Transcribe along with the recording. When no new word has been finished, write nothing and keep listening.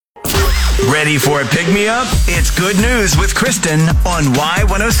Ready for a pick-me-up? It's Good News with Kristen on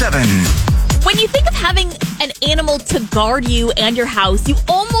Y107. When you think of having an animal to guard you and your house, you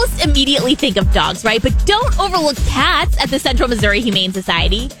almost immediately think of dogs, right? But don't overlook cats at the Central Missouri Humane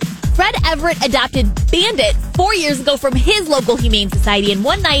Society. Fred Everett adopted Bandit 4 years ago from his local Humane Society, and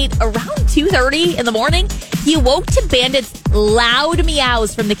one night around 2:30 in the morning, he awoke to Bandit's loud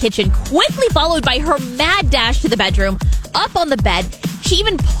meows from the kitchen, quickly followed by her mad dash to the bedroom, up on the bed. She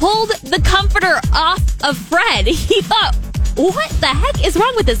even pulled the comforter off of Fred. He thought, what the heck is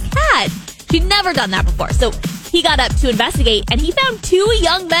wrong with this cat? She'd never done that before. So he got up to investigate, and he found two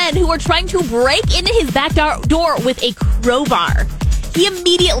young men who were trying to break into his back door with a crowbar. He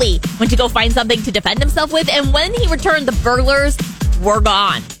immediately went to go find something to defend himself with, and when he returned, the burglars were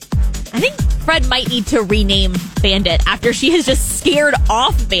gone. I think Fred might need to rename Bandit after she has just scared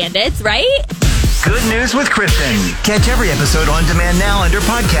off bandits, right? Good News with Kristen. Catch every episode on demand now under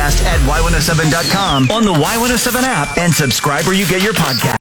podcast at Y107.com, on the Y107 app, and subscribe where you get your podcast.